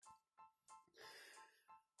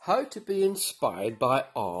How to be inspired by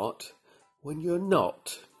art when you're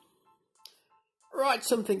not. Write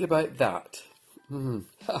something about that.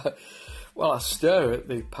 Well, I stare at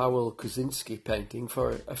the Powell Kosinski painting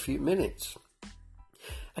for a few minutes.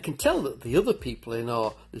 I can tell that the other people in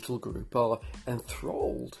our little group are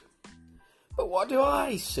enthralled. But what do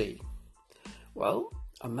I see? Well,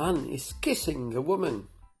 a man is kissing a woman.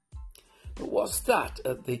 But what's that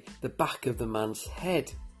at the back of the man's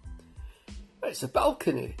head? It's a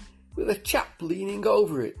balcony with a chap leaning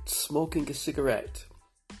over it, smoking a cigarette.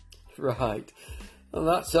 Right, and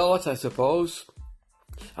that's art, I suppose.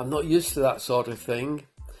 I'm not used to that sort of thing.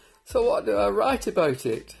 So what do I write about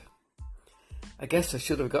it? I guess I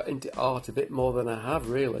should have got into art a bit more than I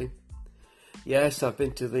have, really. Yes, I've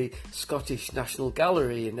been to the Scottish National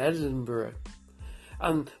Gallery in Edinburgh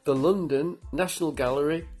and the London National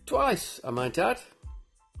Gallery twice, I might add.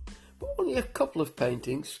 But only a couple of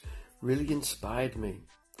paintings really inspired me.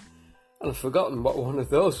 And I've forgotten what one of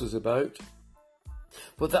those was about.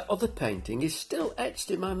 But that other painting is still etched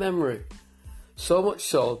in my memory. So much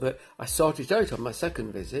so that I sought it out on my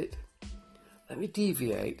second visit. Let me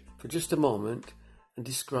deviate for just a moment and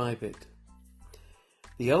describe it.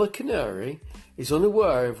 The yellow canary is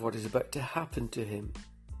unaware of what is about to happen to him.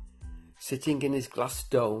 Sitting in his glass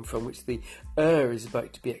dome from which the air is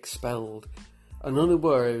about to be expelled, and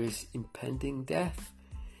unaware of his impending death,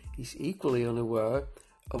 he's equally unaware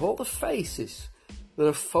of all the faces that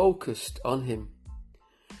are focused on him.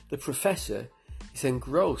 The professor is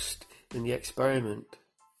engrossed in the experiment.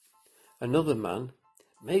 Another man,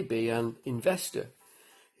 maybe an investor,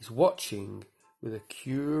 is watching with a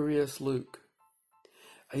curious look.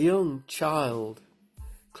 A young child,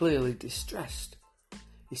 clearly distressed,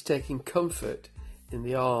 is taking comfort in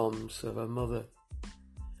the arms of a mother.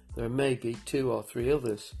 There may be 2 or 3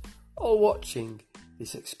 others, all watching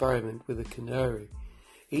this experiment with a canary,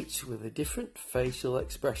 each with a different facial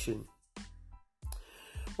expression.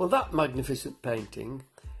 Well, that magnificent painting,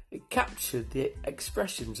 it captured the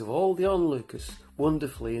expressions of all the onlookers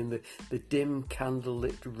wonderfully in the dim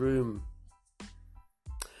candle-lit room.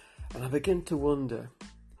 And I begin to wonder,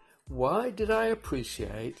 why did I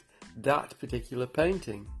appreciate that particular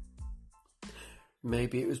painting?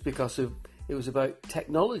 Maybe it was because it was about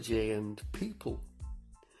technology and people.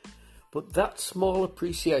 But that small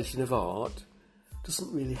appreciation of art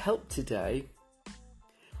doesn't really help today.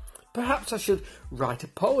 Perhaps I should write a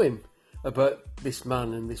poem about this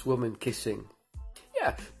man and this woman kissing.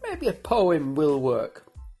 Yeah, maybe a poem will work.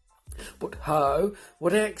 But how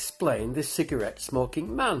would I explain this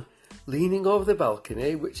cigarette-smoking man leaning over the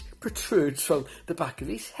balcony which protrudes from the back of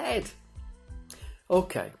his head?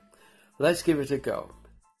 Okay, let's give it a go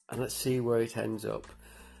and let's see where it ends up.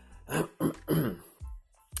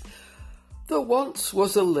 There once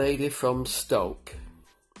was a lady from Stoke,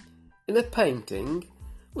 in a painting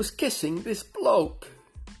was kissing this bloke,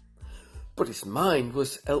 but his mind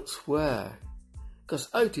was elsewhere, 'cause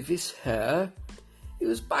out of his hair he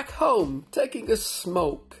was back home taking a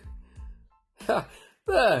smoke. Ha,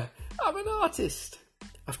 there, I'm an artist.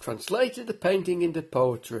 I've translated the painting into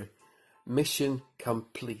poetry. Mission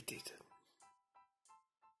completed.